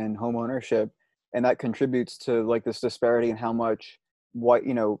in home ownership, and that contributes to like this disparity in how much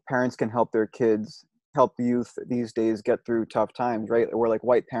parents can help their kids, help youth these days get through tough times, right? Where like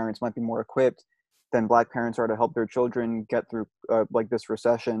white parents might be more equipped than Black parents are to help their children get through like this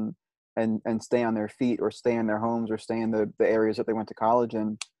recession and stay on their feet, or stay in their homes, or stay in the areas that they went to college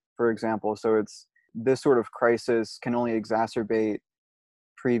in, for example. So it's this sort of crisis can only exacerbate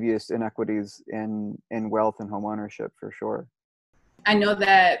previous inequities in wealth and home ownership, for sure. I know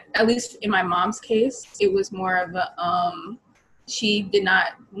that at least in my mom's case, it was more of a she did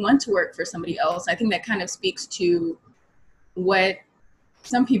not want to work for somebody else. I think that kind of speaks to what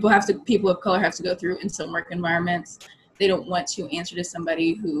some people of color have to go through in some work environments. They don't want to answer to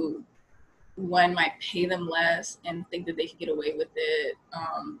somebody who, one, might pay them less and think that they can get away with it,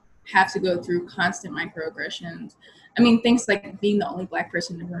 have to go through constant microaggressions. I mean, things like being the only Black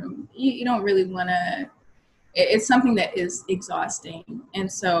person in the room, you don't really want to, it's something that is exhausting. And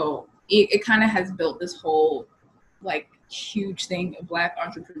so it kind of has built this whole like huge thing of Black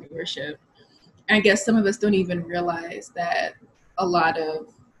entrepreneurship. And I guess some of us don't even realize that a lot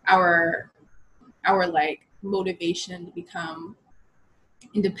of our like motivation to become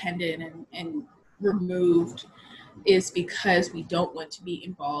independent and removed is because we don't want to be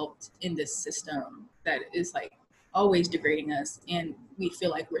involved in this system that is like always degrading us, and we feel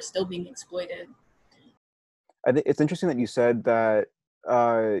like we're still being exploited. I think it's interesting that you said that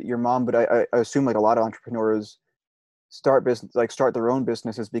your mom, but I assume like a lot of entrepreneurs start their own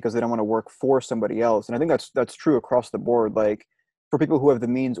businesses because they don't want to work for somebody else. And I think that's true across the board. Like for people who have the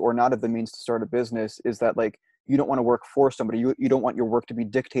means or not have the means to start a business, is that like you don't want to work for somebody. You don't want your work to be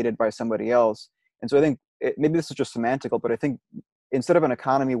dictated by somebody else. And so I think maybe this is just semantical, but I think instead of an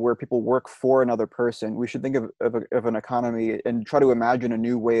economy where people work for another person, we should think of an economy and try to imagine a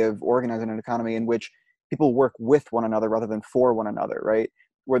new way of organizing an economy in which people work with one another rather than for one another, right?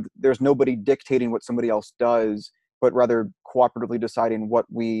 Where there's nobody dictating what somebody else does, but rather cooperatively deciding what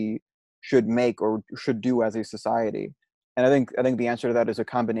we should make or should do as a society. And I think the answer to that is a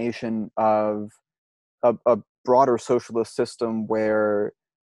combination of a broader socialist system where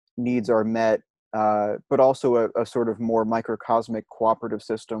needs are met, but also a sort of more microcosmic cooperative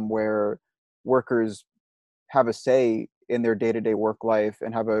system where workers have a say in their day-to-day work life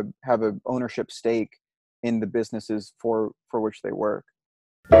and have a ownership stake in the businesses for which they work.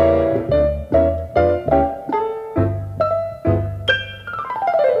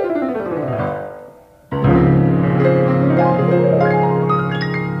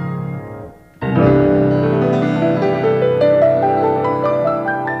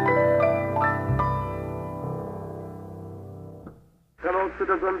 Fellow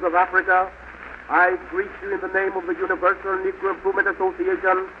citizens of Africa, I greet you in the name of the Universal Negro Improvement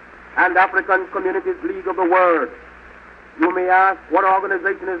Association and African Communities League of the World. You may ask, what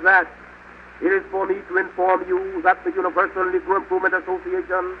organization is that? It is for me to inform you that the Universal Negro Improvement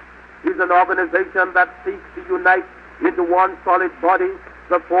Association is an organization that seeks to unite into one solid body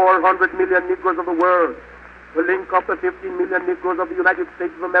the 400 million Negroes of the world, to link up the 15 million Negroes of the United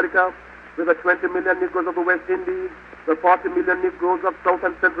States of America with the 20 million Negroes of the West Indies, the 40 million Negroes of South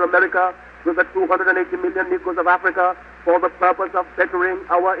and Central America, with the 280 million Negroes of Africa, for the purpose of bettering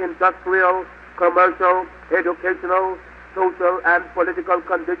our industrial, commercial, educational, social, and political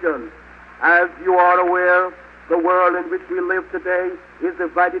conditions. As you are aware, the world in which we live today is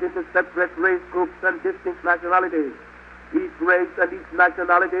divided into separate race groups and distinct nationalities. Each race and each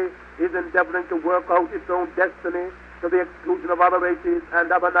nationality is endeavoring to work out its own destiny to the exclusion of other races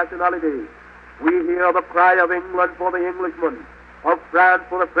and other nationalities. We hear the cry of England for the Englishman, of France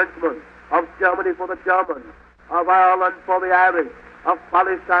for the Frenchman, of Germany for the German, of Ireland for the Irish, of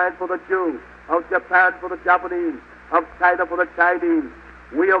Palestine for the Jew, of Japan for the Japanese, of China for the Chinese.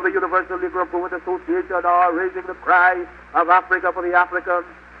 We of the Universal Negro Improvement Association are raising the cry of Africa for the Africans,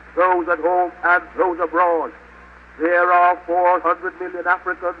 those at home and those abroad. There are 400 million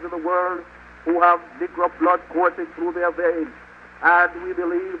Africans in the world who have Negro blood coursing through their veins, and we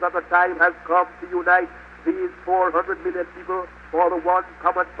believe that the time has come to unite these 400 million people for the one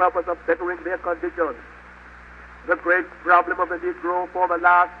common purpose of bettering their condition. The great problem of the Negro for the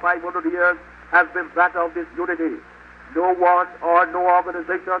last 500 years has been that of disunity. No one or no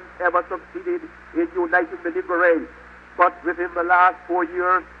organization ever succeeded in uniting the Negro race, but within the last 4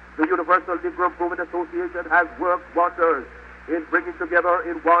 years, the Universal Negro Improvement Association has worked wonders in bringing together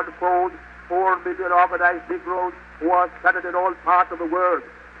in one fold 4 million organized Negroes who are scattered in all parts of the world,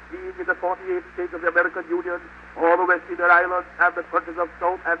 being in the 48 states of the American Union, all the West Indian Islands, and the countries of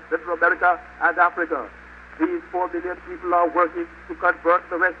South and Central America and Africa. These 4 million people are working to convert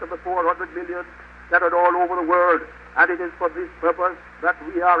the rest of the 400 million scattered all over the world, and it is for this purpose that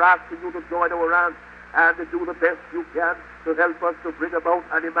we are asking you to join our ranks and to do the best you can to help us to bring about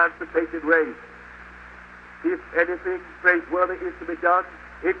an emancipated race. If anything praiseworthy is to be done,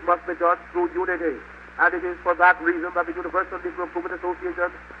 it must be done through unity. And it is for that reason that the Universal Negro Improvement Association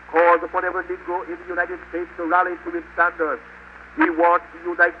calls upon every Negro in the United States to rally to its standards. We want to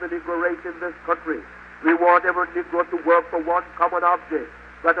unite the Negro race in this country. We want every Negro to work for one common object,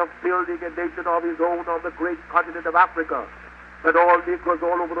 that of building a nation of his own on the great continent of Africa. That all Negroes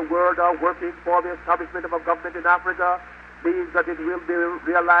all over the world are working for the establishment of a government in Africa means that it will be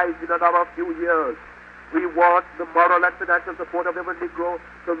realized in another few years. We want the moral and financial support of every Negro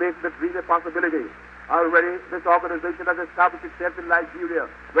to make the dream a possibility. Already, this organization has established itself in Nigeria,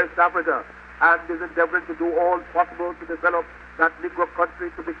 West Africa, and is endeavoring to do all possible to develop that Negro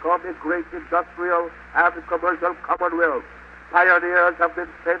country to become a great industrial and commercial commonwealth. Pioneers have been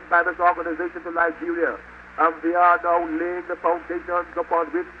sent by this organization to Nigeria, and they are now laying the foundations upon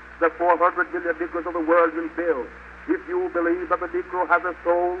which the 400 million Negroes of the world will build. If you believe that the Negro has a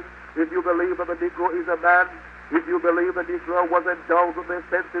soul, if you believe that the Negro is a man, if you believe the Negro was endowed with the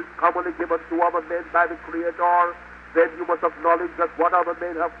senses commonly given to other men by the Creator, then you must acknowledge that what other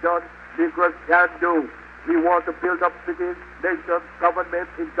men have done, Negroes can do. We want to build up cities, nations,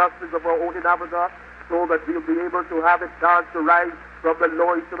 governments, industries of our own in Africa, so that we'll be able to have a chance to rise from the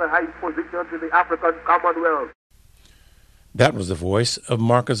lowest to the highest positions in the African Commonwealth. That was the voice of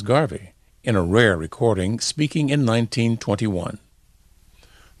Marcus Garvey in a rare recording speaking in 1921.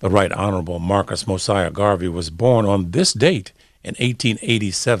 The Right Honorable Marcus Mosiah Garvey was born on this date in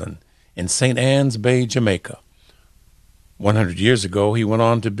 1887 in St. Ann's Bay, Jamaica. 100 years ago, he went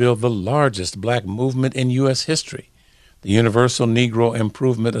on to build the largest black movement in U.S. history, the Universal Negro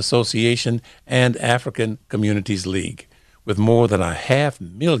Improvement Association and African Communities League, with more than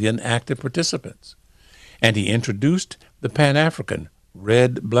 500,000 active participants. And he introduced the Pan-African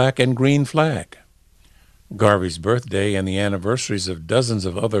red, black, and green flag. Garvey's birthday and the anniversaries of dozens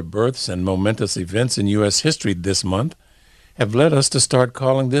of other births and momentous events in U.S. history this month have led us to start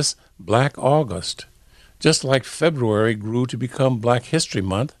calling this Black August, just like February grew to become Black History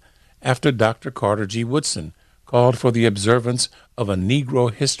Month after Dr. Carter G. Woodson called for the observance of a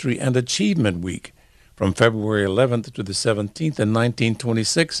Negro History and Achievement Week from February 11th to the 17th in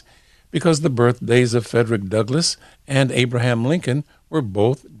 1926 because the birthdays of Frederick Douglass and Abraham Lincoln were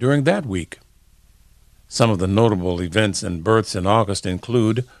both during that week. Some of the notable events and births in August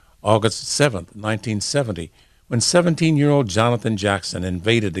include August 7th, 1970, when 17-year-old Jonathan Jackson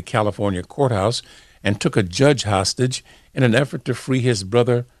invaded the California courthouse and took a judge hostage in an effort to free his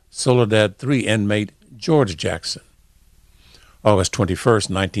brother, Soledad III inmate George Jackson. August 21st,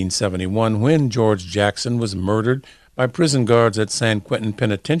 1971, when George Jackson was murdered by prison guards at San Quentin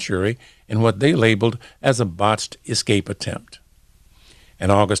Penitentiary in what they labeled as a botched escape attempt.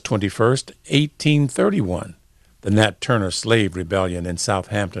 And August 21st, 1831, the Nat Turner Slave Rebellion in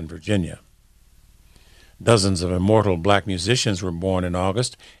Southampton, Virginia. Dozens of immortal black musicians were born in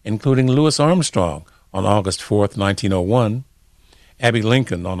August, including Louis Armstrong on August 4th, 1901, Abbie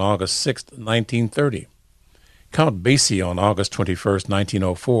Lincoln on August 6th, 1930, Count Basie on August 21st,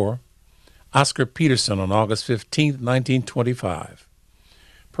 1904, Oscar Peterson on August 15th, 1925,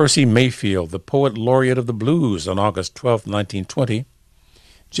 Percy Mayfield, the Poet Laureate of the Blues, on August 12th, 1920,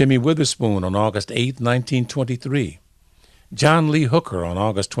 Jimmy Witherspoon on August 8th, 1923, John Lee Hooker on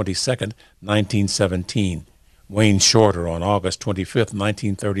August 22nd, 1917, Wayne Shorter on August 25th,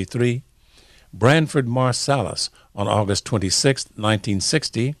 1933, Branford Marsalis on August 26th,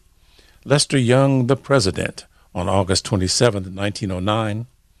 1960, Lester Young, the President, on August 27th, 1909,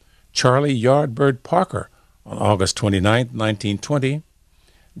 Charlie Yardbird Parker on August 29th, 1920,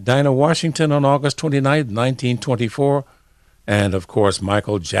 Dinah Washington on August 29th, 1924, and, of course,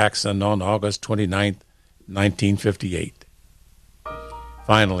 Michael Jackson on August 29th, 1958.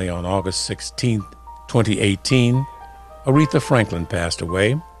 Finally, on August 16th, 2018, Aretha Franklin passed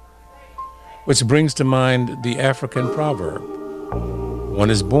away, which brings to mind the African proverb, "One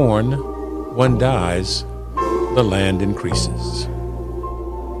is born, one dies, the land increases."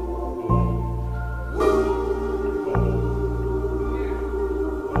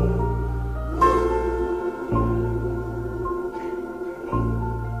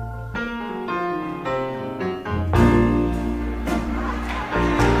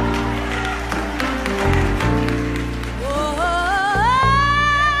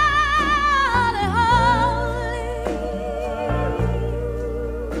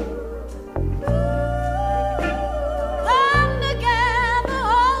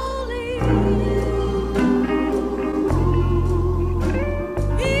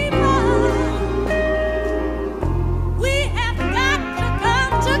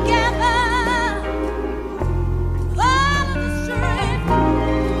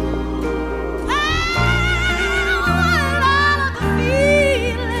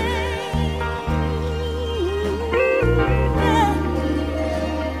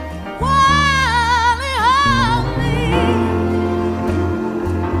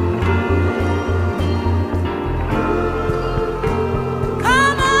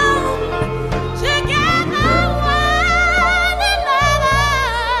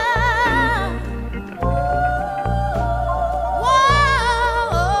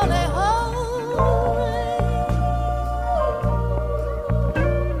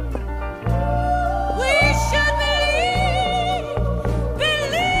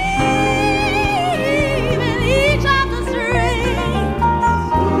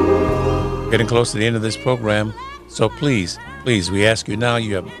 Getting close to the end of this program, so please, we ask you now,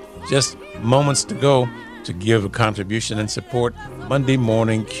 you have just moments to go to give a contribution and support Monday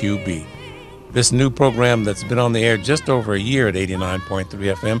Morning QB. This new program that's been on the air just over a year at 89.3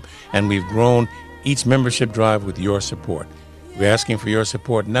 FM, and we've grown each membership drive with your support. We're asking for your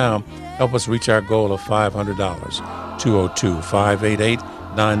support now. Help us reach our goal of $500.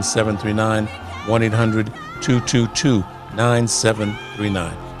 202-588-9739,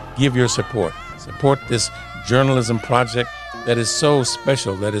 1-800-222-9739. Give your support. Support this journalism project that is so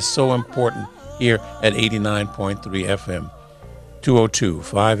special, that is so important here at 89.3 FM.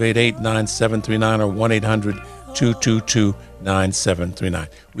 202-588-9739 or 1-800-222-9739.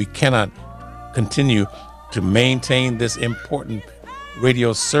 We cannot continue to maintain this important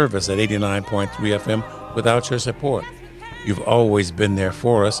radio service at 89.3 FM without your support. You've always been there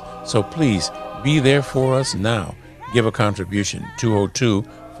for us, so please be there for us now. Give a contribution,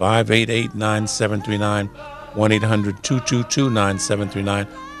 202-588-9739, 1-800-222-9739,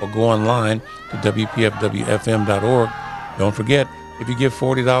 or go online to WPFWFM.org. Don't forget, if you give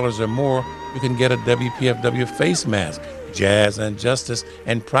 $40 or more, you can get a WPFW face mask. Jazz and Justice,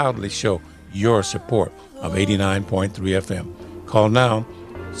 and proudly show your support of 89.3 FM. Call now,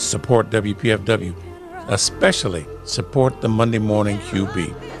 support WPFW, especially support the Monday Morning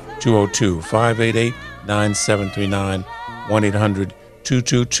QB, 202-588-9739, 1-800-222-9739,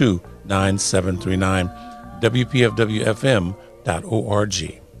 1-800-222-9739,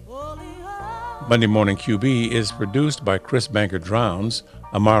 WPFWFM.org. Monday Morning QB is produced by Chris Banker-Drowns,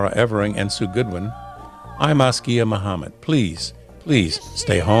 Amara Evering, and Sue Goodwin. I'm Askia Muhammad. Please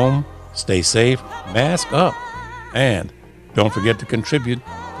stay home, stay safe, mask up, and don't forget to contribute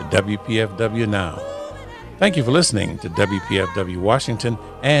to WPFW Now. Thank you for listening to WPFW Washington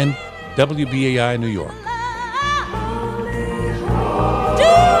and WBAI New York.